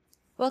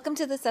Welcome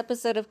to this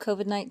episode of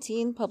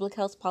COVID-19 Public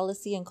Health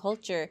Policy and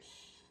Culture.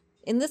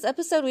 In this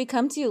episode, we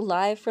come to you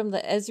live from the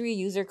Esri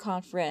User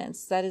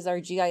Conference. That is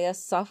our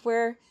GIS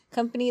software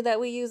company that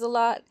we use a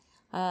lot.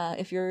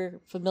 If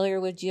you're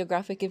familiar with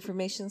Geographic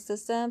Information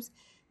Systems,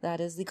 that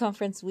is the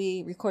conference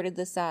we recorded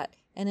this at.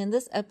 And in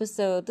this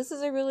episode, this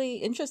is a really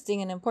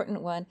interesting and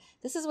important one.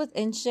 This is with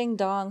Ensheng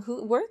Dong,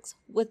 who works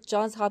with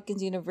Johns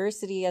Hopkins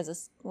University as a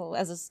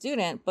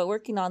student, but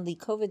working on the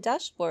COVID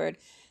dashboard,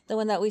 the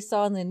one that we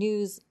saw in the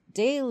news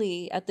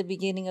daily at the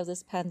beginning of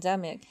this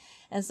pandemic.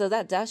 And so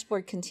that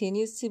dashboard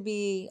continues to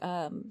be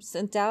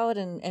sent out,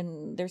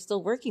 and they're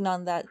still working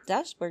on that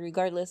dashboard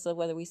regardless of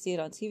whether we see it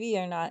on TV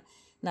or not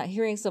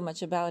hearing so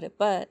much about it.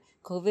 But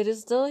COVID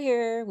is still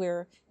here.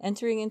 We're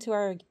entering into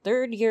our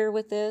third year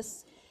with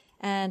this.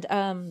 And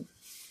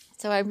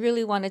so I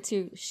really wanted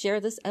to share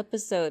this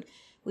episode.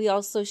 We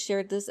also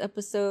shared this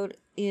episode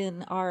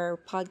in our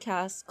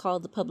podcast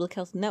called The Public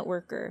Health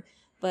Networker.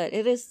 But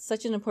it is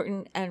such an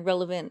important and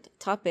relevant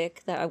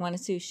topic that I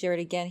wanted to share it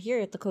again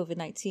here at the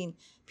COVID-19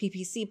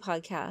 PPC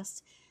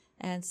podcast.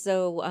 And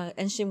so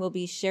Ensheng will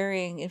be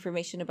sharing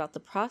information about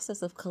the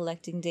process of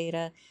collecting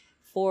data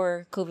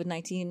for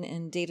COVID-19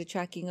 and data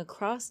tracking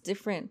across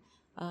different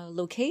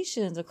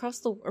locations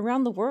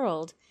around the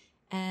world,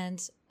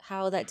 and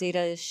how that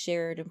data is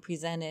shared and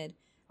presented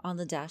on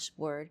the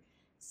dashboard.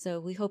 So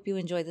we hope you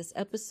enjoy this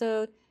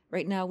episode.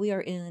 Right now we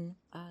are in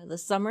the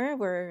summer.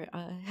 We're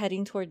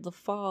heading toward the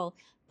fall,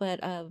 but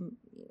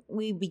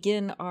we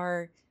begin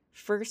our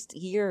first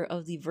year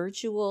of the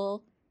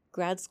virtual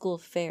grad school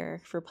fair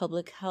for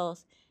public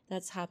health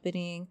that's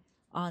happening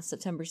on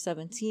September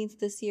 17th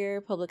this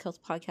year.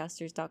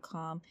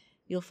 publichealthpodcasters.com.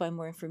 You'll find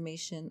more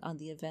information on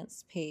the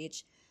events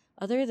page.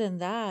 Other than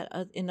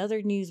that, in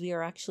other news, we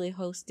are actually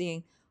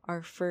hosting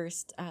our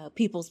first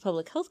People's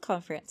Public Health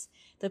Conference.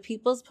 The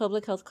People's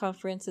Public Health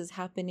Conference is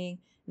happening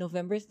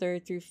November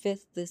 3rd through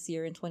 5th this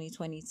year in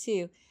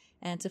 2022.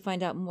 And to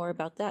find out more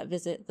about that,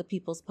 visit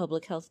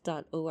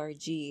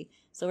thepeoplespublichealth.org.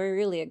 So we're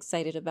really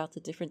excited about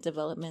the different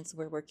developments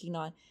we're working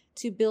on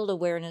to build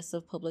awareness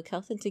of public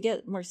health and to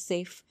get more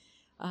safety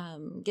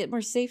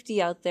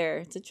out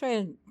there to try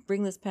and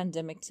bring this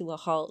pandemic to a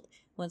halt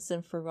once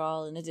and for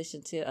all, in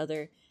addition to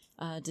other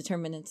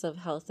determinants of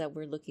health that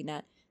we're looking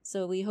at.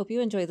 So we hope you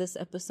enjoy this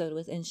episode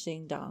with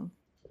Ensheng Dong.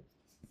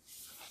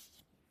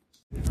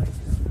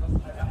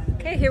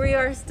 Okay, here we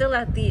are still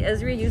at the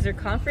Esri User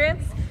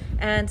Conference.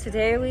 And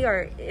today we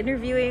are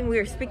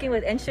speaking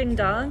with Ensheng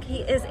Dong.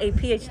 He is a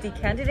PhD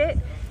candidate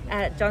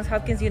at Johns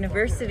Hopkins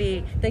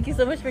University. Thank you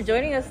so much for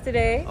joining us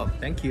today. Oh,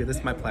 thank you. This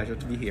is my pleasure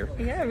to be here.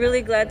 Yeah,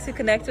 really glad to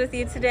connect with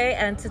you today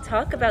and to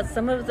talk about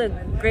some of the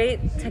great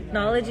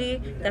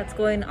technology that's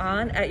going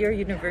on at your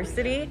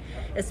university,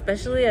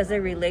 especially as it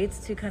relates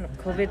to kind of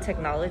COVID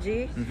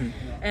technology. Mm-hmm.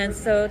 And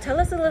so tell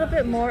us a little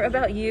bit more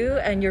about you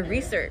and your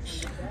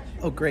research.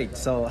 Oh, great.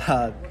 So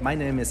my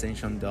name is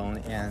Ensheng Dong,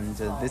 and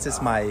this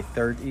is my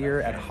third year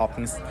at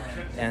Hopkins.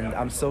 And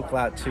I'm so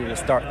glad to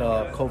start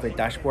the COVID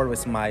dashboard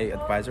with my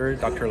advisor,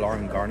 Dr.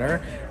 Lauren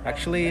Garner.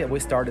 Actually,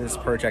 we started this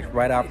project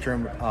right after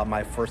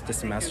my first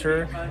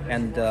semester,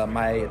 and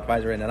my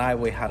advisor and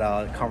we had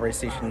a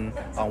conversation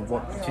on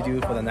what to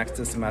do for the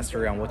next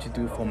semester and what to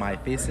do for my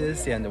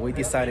thesis. And we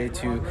decided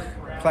to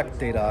collect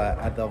data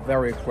at the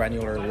very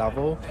granular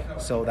level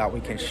so that we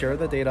can share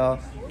the data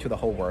to the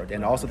whole world.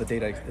 And also the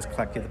data is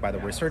collected by the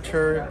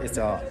researcher. It's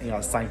a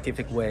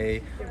scientific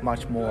way,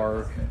 much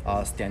more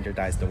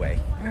standardized way.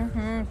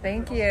 Mm-hmm.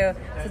 Thank you.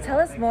 So tell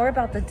us more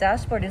about the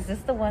dashboard. Is this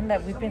the one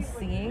that we've been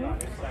seeing?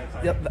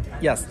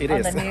 Yes, it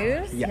is. On the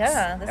news? Yes,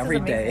 yeah, this every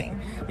is amazing.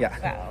 day. Yeah.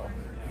 Wow.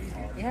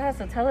 Yeah,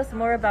 so tell us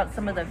more about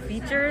some of the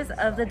features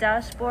of the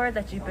dashboard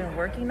that you've been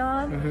working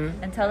on,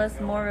 mm-hmm. and tell us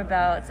more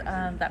about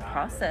that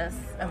process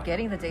of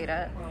getting the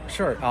data.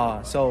 Sure.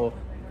 So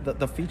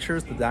the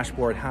features the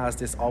dashboard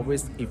has is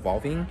always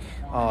evolving,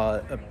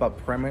 but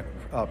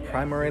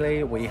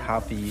primarily we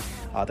have the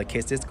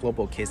cases,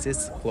 global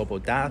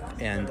death,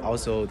 and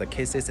also the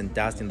cases and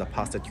deaths in the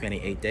past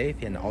 28 days,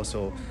 and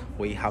also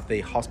we have the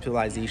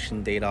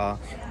hospitalization data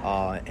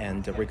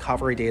and the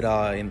recovery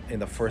data in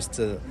the first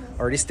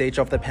early stage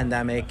of the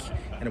pandemic,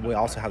 and we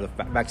also have the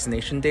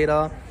vaccination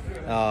data.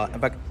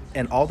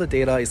 And all the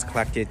data is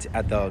collected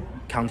at the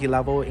county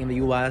level in the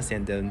US,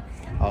 and then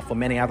for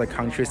many other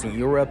countries in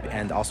Europe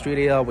and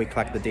Australia, we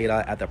collect the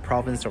data at the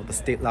province or the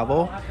state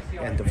level.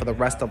 And for the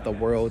rest of the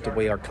world,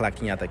 we are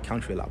collecting at the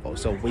country level.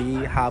 So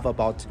we have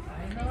about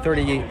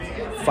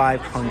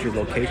 3,500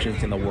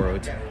 locations in the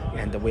world,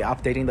 and we're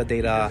updating the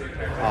data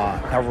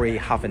every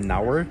half an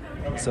hour.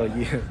 So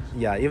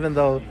even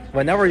though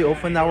whenever you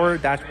open our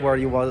dashboard,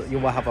 you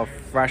will have a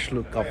fresh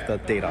look of the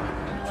data. Wow.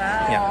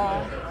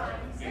 Yeah.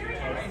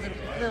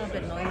 A little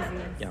bit noisy.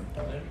 Yeah.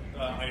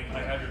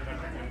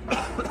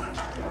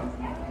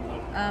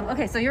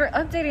 Okay, so you're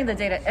updating the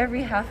data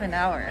every half an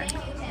hour.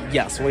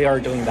 Yes, we are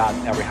doing that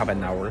every half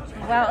an hour.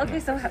 Wow. Okay,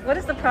 so what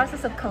is the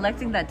process of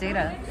collecting that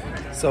data?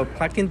 So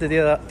collecting the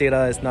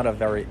data is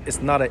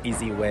not an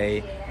easy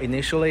way.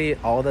 Initially,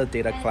 all the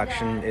data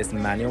collection is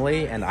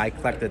manually, and I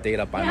collect the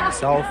data by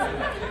myself.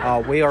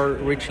 We are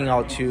reaching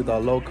out to the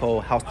local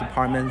health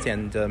departments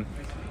and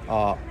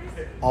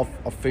of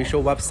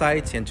official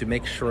websites and to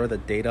make sure the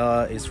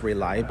data is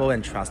reliable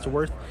and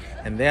trustworthy.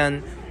 And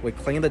then we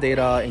clean the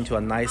data into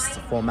a nice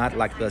format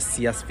like the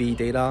CSV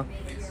data,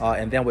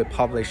 and then we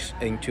publish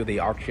into the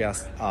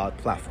ArcGIS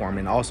platform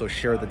and also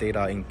share the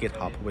data in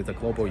GitHub with the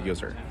global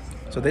user.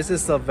 So this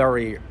is a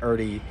very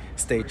early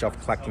stage of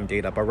collecting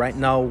data, but right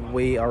now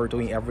we are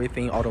doing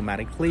everything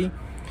automatically,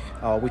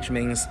 which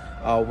means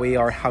we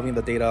are having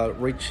the data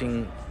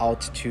reaching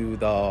out to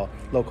the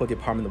local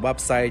department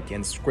website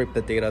and scrape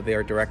the data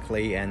there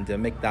directly and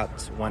make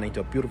that one into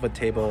a beautiful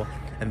table.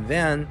 And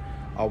then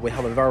we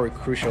have a very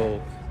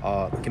crucial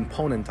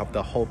component of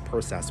the whole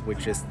process,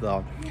 which is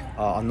the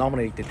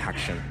anomaly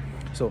detection.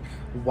 So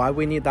why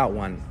we need that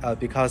one?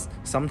 Because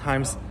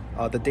sometimes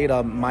the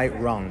data might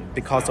run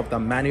because of the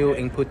manual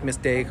input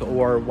mistake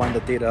or when the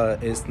data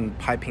is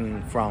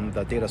piping from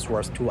the data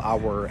source to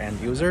our end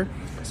user.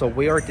 So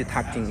we are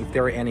detecting if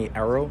there are any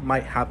error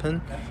might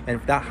happen,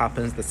 and if that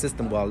happens, the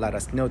system will let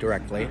us know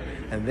directly.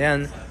 And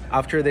then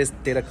after this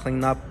data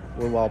cleanup,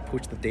 we will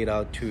push the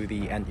data to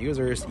the end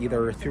users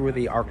either through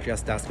the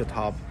ArcGIS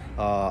desktop,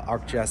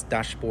 ArcGIS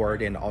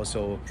dashboard, and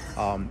also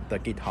the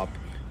GitHub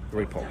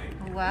repo.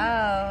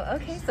 Wow.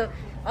 Okay, so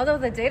although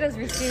the data is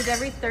received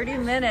every 30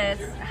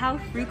 minutes, how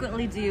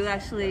frequently do you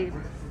actually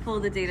pull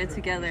the data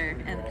together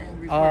and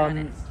report on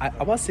it?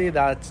 I will say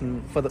that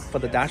for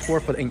the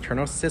dashboard, for the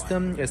internal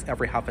system, is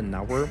every half an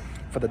hour.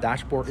 For the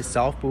dashboard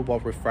itself, we will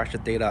refresh the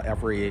data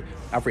every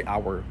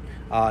hour.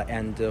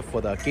 And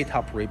for the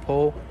GitHub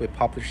repo, we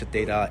publish the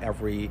data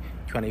every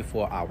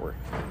 24 hours.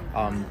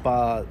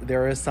 But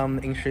there is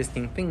some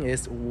interesting thing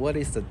is, what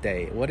is the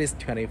day? What is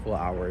 24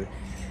 hours?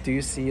 Do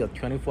you see a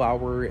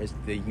 24-hour is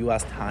the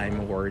US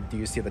time, or do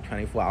you see the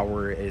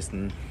 24-hour is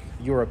in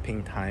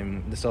European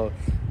time? So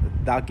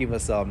that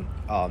gives us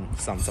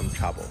some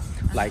trouble.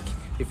 Like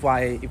if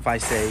I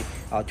say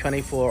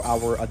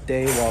 24-hour a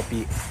day will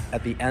be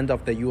at the end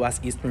of the US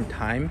Eastern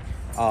time,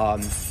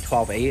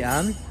 12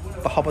 a.m.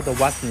 But how about the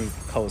Western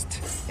Coast?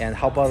 And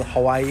how about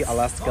Hawaii,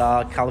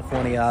 Alaska,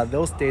 California?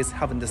 Those days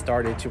haven't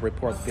started to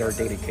report their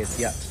daily case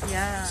yet.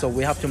 Yeah. So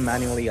we have to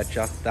manually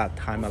adjust that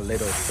time a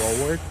little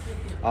forward,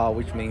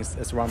 which means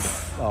it's around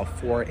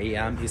 4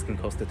 a.m. Eastern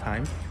Coast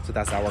time. So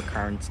that's our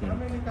current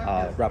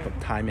wrap-up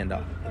time, and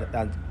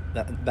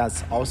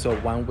that's also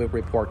when we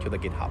report to the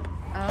GitHub.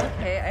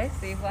 Okay, I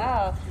see.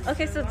 Wow.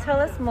 Okay, so tell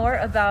us more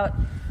about,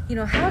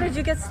 how did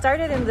you get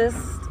started in this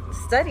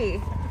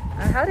study?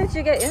 How did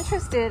you get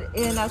interested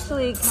in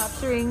actually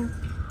capturing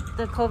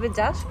the COVID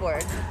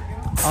dashboard?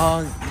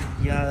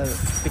 Yeah,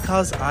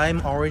 because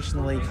I'm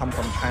originally come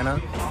from China,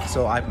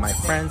 so I have my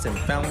friends and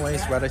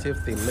families,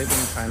 relatives, they live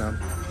in China.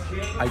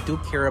 I do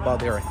care about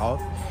their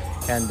health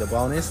and the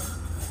wellness.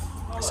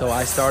 So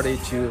I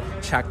started to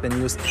check the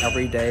news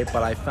every day,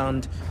 but I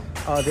found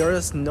there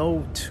is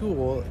no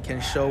tool can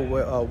show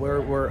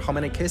where how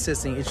many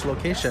cases in each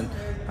location.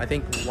 I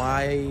think,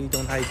 why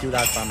don't I do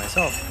that by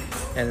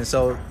myself? And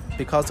so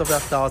because of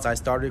that thoughts, I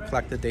started to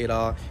collect the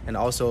data, and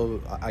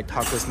also I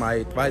talked with my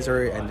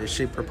advisor, and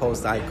she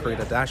proposed I create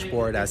a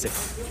dashboard. I said,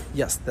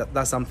 yes,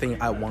 that's something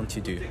I want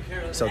to do.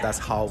 So that's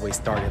how we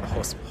started the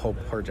whole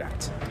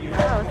project.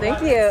 Wow,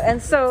 thank you.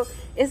 And so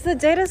is the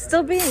data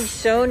still being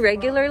shown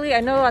regularly? I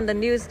know on the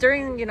news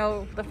during,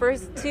 the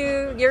first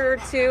year or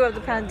two of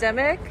the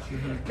pandemic,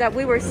 that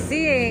we were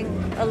seeing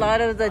a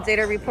lot of the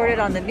data reported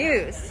on the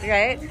news,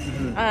 right?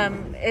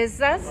 Is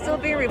that still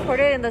being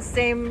reported in the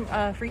same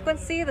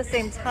frequency, the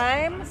same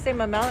time,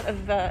 same amount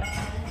of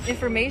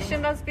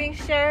information that's being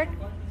shared?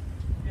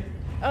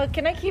 Oh,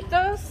 can I keep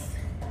those?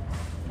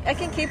 I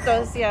can keep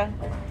those, yeah.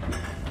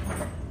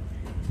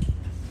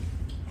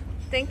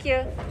 Thank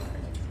you.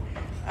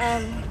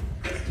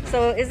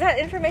 So is that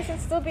information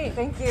still being?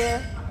 Thank you.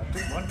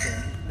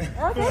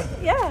 Okay,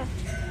 yeah.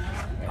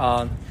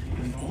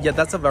 Yeah,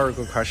 that's a very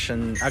good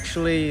question.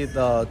 Actually,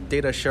 the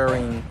data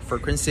sharing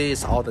frequency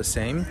is all the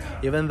same,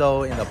 even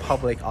though in the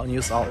public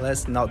news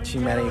outlets, not too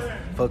many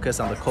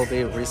focus on the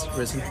COVID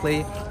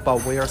recently,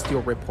 but we are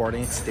still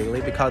reporting it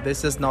daily, because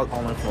this is not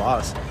only for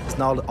us, it's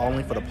not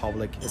only for the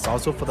public, it's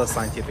also for the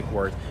scientific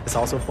world, it's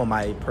also for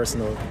my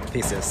personal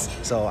thesis.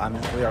 So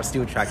we are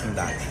still tracking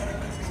that.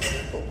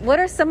 What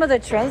are some of the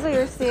trends that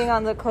you're seeing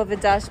on the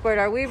COVID dashboard?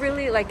 Are we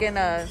really in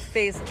a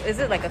phase, is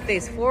it like a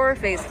phase 4,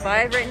 phase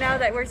 5 right now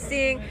that we're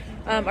seeing?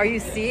 Are you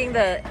seeing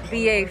the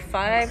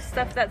BA5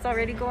 stuff that's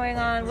already going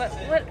on?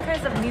 What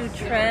kinds of new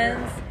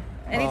trends?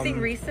 Anything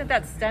recent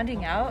that's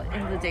standing out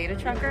in the data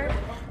tracker?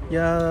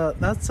 Yeah,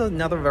 that's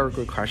another very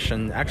good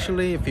question.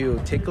 Actually, if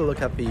you take a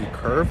look at the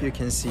curve, you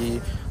can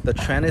see the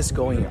trend is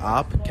going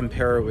up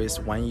compared with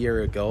 1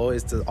 year ago.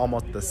 It's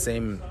almost the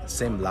same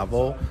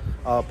level.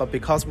 but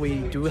because we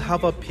do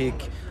have a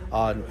peak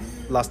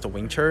last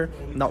winter,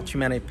 not too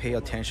many pay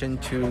attention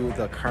to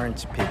the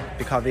current peak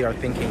because they are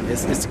thinking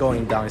it's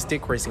going down, it's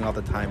decreasing all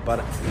the time, but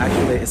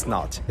actually it's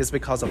not. It's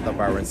because of the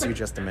variants you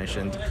just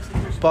mentioned.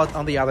 But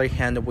on the other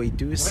hand, we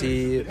do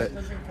see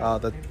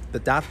the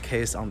death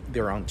case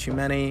there aren't too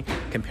many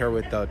compared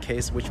with the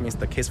case, which means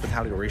the case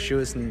fatality ratio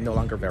is no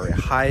longer very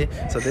high.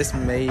 So this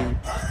may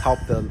help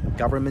the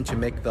government to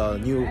make the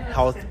new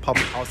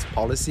public health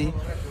policy.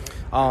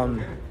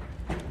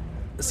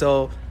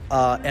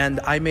 And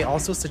I may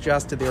also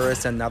suggest there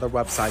is another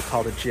website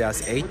called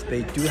GS8.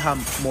 They do have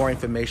more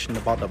information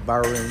about the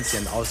variants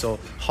and also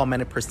how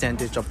many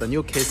percentage of the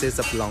new cases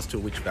belongs to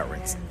which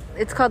variants.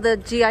 It's called the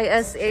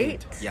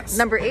GIS8? Yes.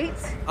 Number 8?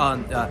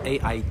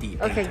 AID.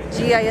 Okay,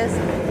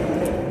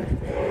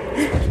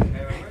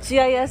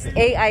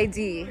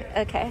 GIS-AID.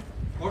 Okay.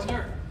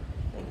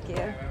 Thank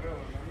you.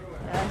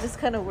 I'm just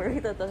kind of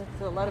worried that there's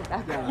a lot of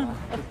background.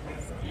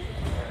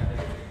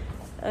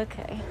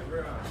 Okay.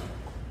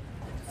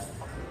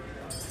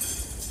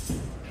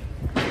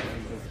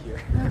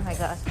 Oh my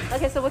gosh.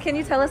 Okay, so what can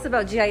you tell us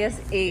about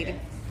GIS-8?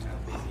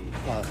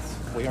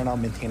 We are not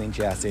maintaining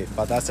GIS8,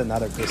 but that's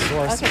another good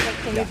source. Okay, but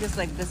can you just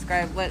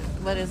describe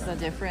what is the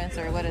difference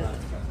or what is it?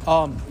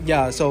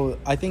 So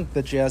I think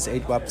the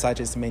GS8 website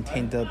is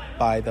maintained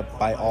by the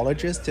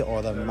biologist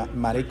or the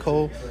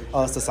medical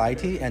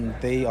society, and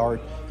they are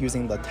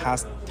using the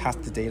test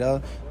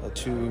data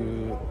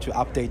to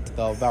update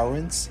the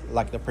variants,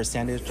 like the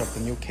percentage of the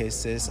new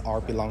cases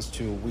belongs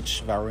to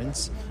which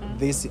variants. Mm-hmm.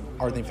 These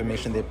are the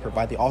information they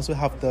provide. They also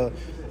have the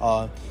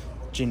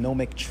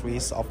genomic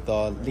trees of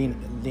the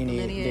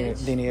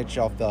lineage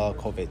of the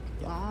COVID.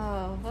 Yeah.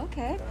 Wow.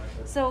 Okay.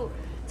 So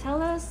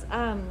tell us,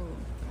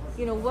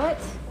 what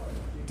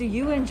do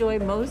you enjoy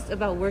most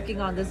about working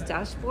on this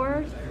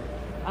dashboard?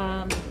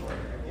 How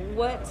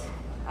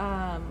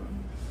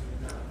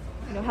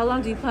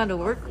long do you plan to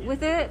work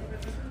with it?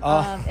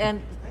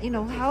 And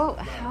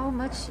how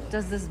much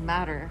does this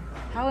matter?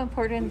 How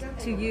important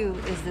to you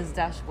is this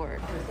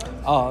dashboard?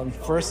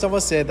 First, I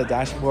would say the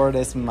dashboard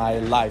is my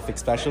life,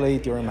 especially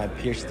during my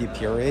PhD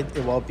period.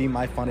 It will be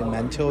my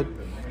fundamental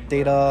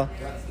data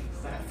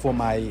for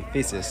my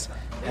thesis.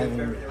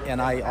 And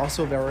I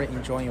also very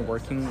enjoying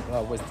working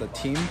with the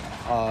team.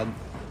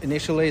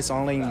 Initially, it's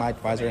only my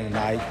advisor and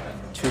I,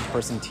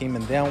 two-person team,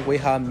 and then we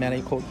have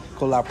many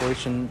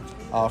collaboration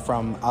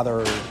from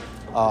other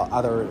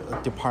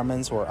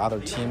departments or other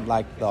team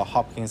like the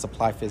Hopkins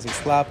Applied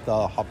Physics Lab,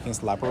 the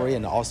Hopkins Library,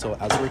 and also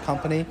Esri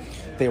Company.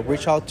 They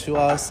reach out to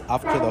us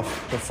after the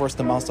first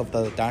months of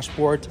the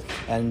dashboard,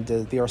 and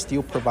they are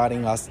still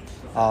providing us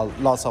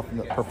lots of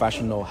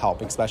professional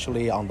help,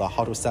 especially on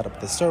how to set up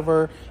the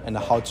server and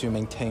how to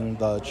maintain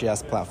the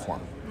GS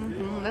platform.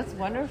 Mm-hmm. That's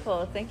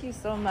wonderful. Thank you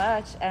so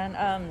much. And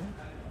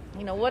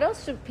what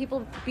else should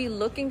people be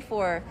looking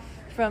for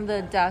from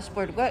the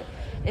dashboard? What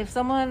if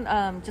someone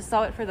just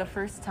saw it for the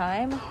first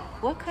time?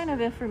 What kind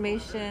of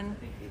information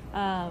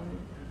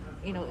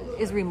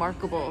is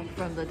remarkable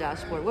from the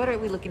dashboard? What are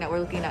we looking at? We're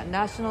looking at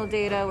national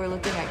data. We're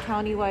looking at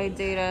countywide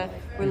data.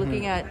 Are we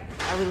looking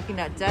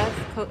at deaths,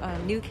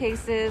 new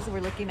cases?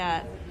 We're looking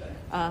at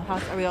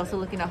are we also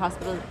looking at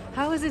hospitals?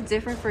 How is it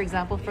different, for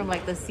example, from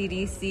the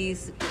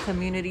CDC's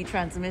community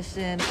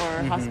transmission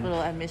or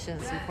hospital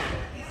admissions report?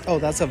 Oh,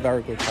 that's a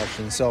very good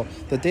question. So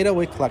the data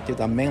we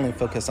collected are mainly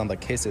focused on the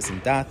cases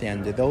and death,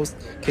 and those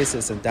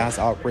cases and deaths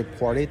are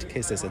reported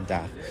cases and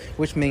death,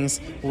 which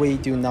means we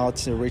do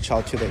not reach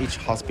out to each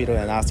hospital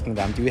and asking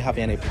them, do you have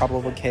any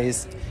probable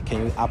case?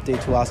 Can you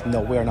update to us?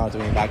 No, we are not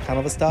doing that kind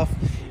of stuff.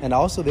 And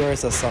also there is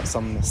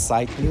some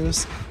side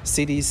news.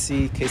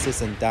 CDC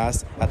cases and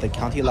deaths at the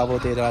county level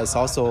data is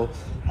also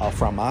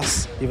from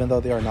us, even though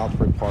they are not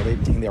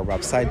reported in their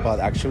website, but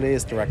actually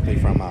it's directly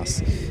from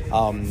us.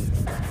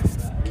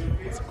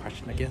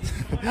 Again?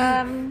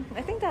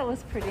 I think that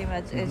was pretty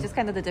much it's just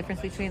kind of the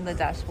difference between the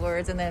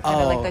dashboards and then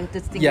kind of the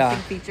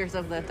distinguishing features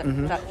of the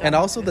and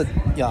also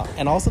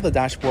the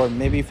dashboard.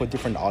 Maybe for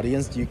different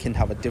audience, you can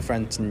have a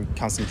different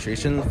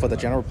concentration. For the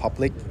general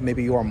public,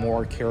 maybe you are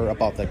more care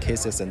about the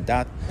cases and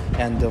death,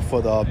 and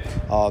for the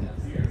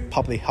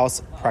public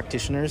health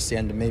practitioners,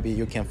 and maybe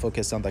you can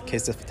focus on the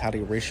case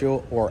fatality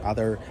ratio or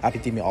other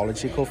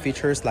epidemiological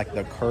features like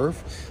the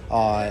curve.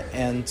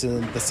 And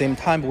at the same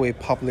time, we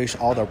publish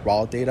all the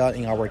raw data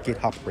in our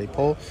GitHub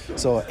repo,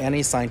 so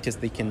any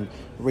scientist they can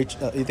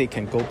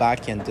go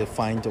back and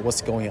find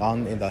what's going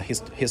on in the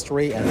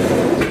history,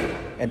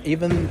 and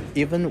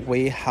even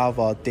we have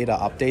a data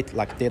update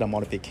like data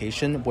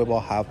modification. We will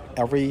have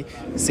every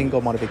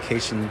single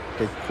modification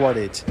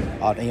recorded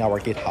in our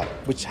GitHub,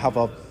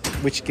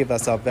 which give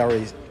us a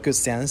very good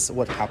sense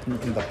what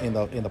happened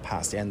in the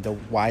past and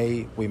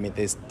why we made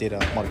this data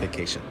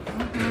modification.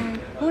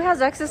 Who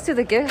has access to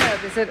the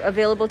GitHub? Is it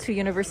available to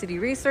university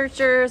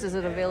researchers? Is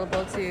it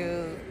available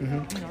to?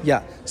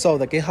 Yeah. So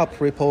the GitHub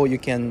repo, you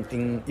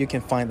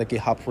can find the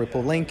GitHub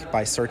repo link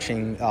by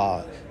searching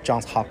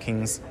Johns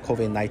Hopkins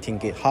COVID-19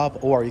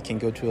 GitHub, or you can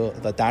go to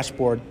the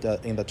dashboard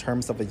in the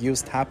terms of the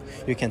use tab.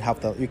 You can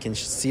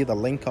see the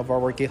link of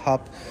our GitHub,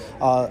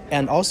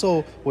 and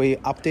also we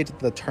updated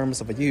the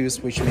terms of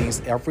use, which means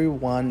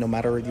everyone, no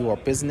matter your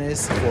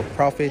business or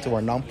profit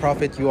or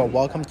non-profit, you are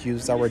welcome to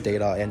use our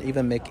data and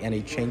even make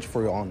any change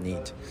for your own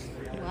need.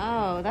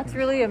 Wow, that's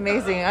really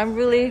amazing. I'm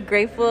really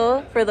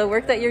grateful for the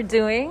work that you're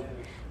doing.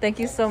 Thank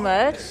you so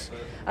much.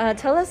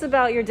 Tell us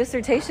about your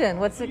dissertation.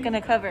 What's it going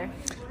to cover?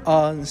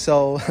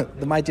 So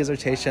my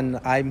dissertation,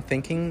 I'm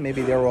thinking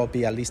maybe there will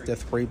be at least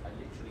three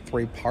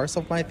parts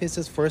of my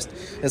thesis. First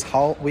is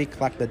how we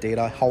collect the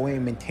data, how we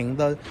maintain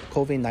the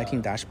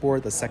COVID-19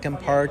 dashboard. The second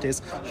part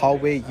is how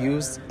we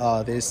use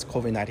this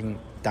COVID-19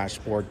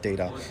 dashboard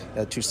data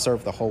to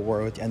serve the whole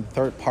world. And the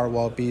third part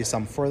will be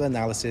some further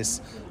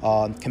analysis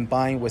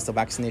combined with the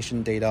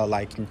vaccination data,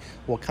 like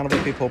what kind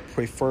of people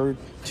prefer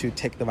to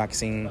take the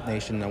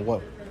vaccination and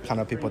what kind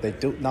of people they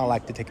do not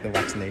like to take the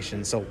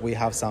vaccination. So we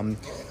have some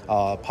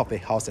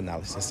public health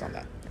analysis on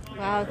that.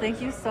 Wow, thank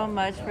you so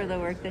much for the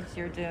work that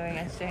you're doing,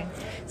 Shane.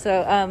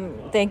 So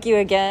thank you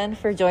again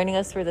for joining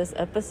us for this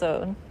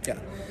episode. Yeah,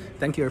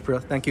 thank you, April.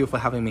 Thank you for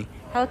having me.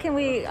 How can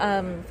we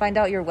find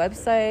out your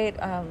website,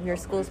 your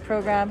school's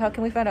program? How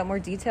can we find out more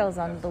details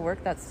on the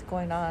work that's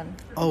going on?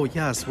 Oh,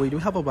 yes, we do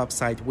have a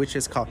website which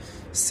is called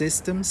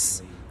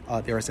Systems,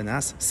 there is an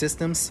S,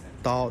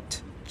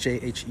 systems.jhu.edu.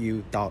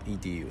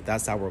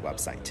 That's our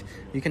website.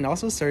 You can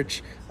also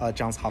search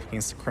Johns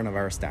Hopkins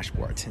Coronavirus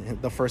Dashboard.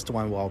 The first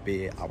one will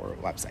be our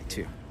website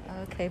too.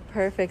 Okay,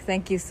 perfect.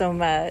 Thank you so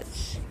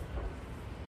much.